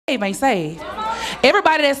ain't saved.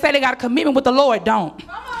 Everybody that say they got a commitment with the Lord don't.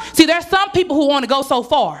 See, there's some people who want to go so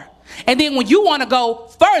far. And then when you want to go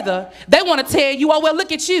further, they want to tell you, oh, well,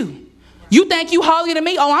 look at you. You think you holier than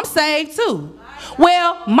me? Oh, I'm saved too.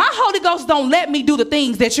 Well, my Holy Ghost don't let me do the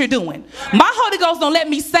things that you're doing. My Holy Ghost don't let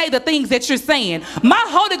me say the things that you're saying. My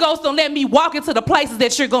Holy Ghost don't let me walk into the places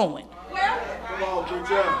that you're going.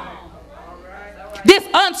 This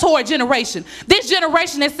untoward generation. This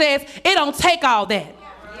generation that says it don't take all that.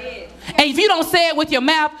 And if you don't say it with your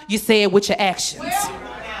mouth, you say it with your actions.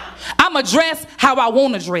 I'm going to dress how I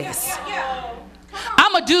want to dress.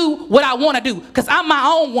 I'm going to do what I want to do because I'm my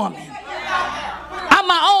own woman. I'm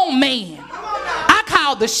my own man. I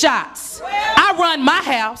call the shots. I run my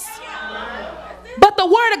house. But the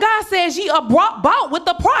word of God says ye are bought with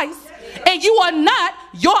the price, and you are not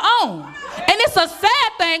your own. And it's a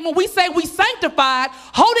sad thing when we say we sanctified,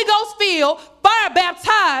 Holy Ghost filled, fire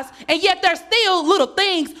baptized, and yet there's still little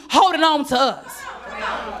things holding on to us.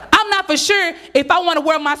 I'm not for sure if I want to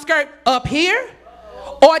wear my skirt up here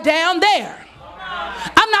or down there.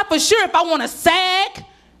 I'm not for sure if I want to sag.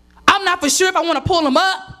 I'm not for sure if I want to pull them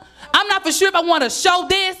up. I'm not for sure if I want to show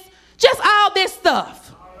this. Just all this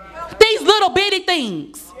stuff. These little bitty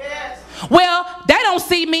things. Well, they don't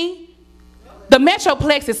see me. The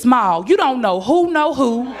Metroplex is small. You don't know who.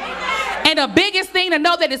 And the biggest thing to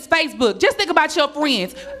know that is Facebook. Just think about your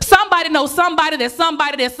friends. Somebody knows somebody that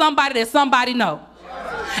somebody that somebody that somebody know.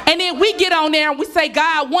 And then we get on there and we say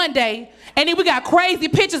God one day, and then we got crazy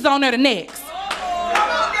pictures on there the next.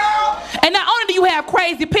 And not only do you have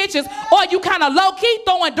crazy pictures, or you kind of low-key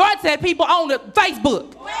throwing darts at people on the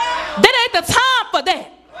Facebook.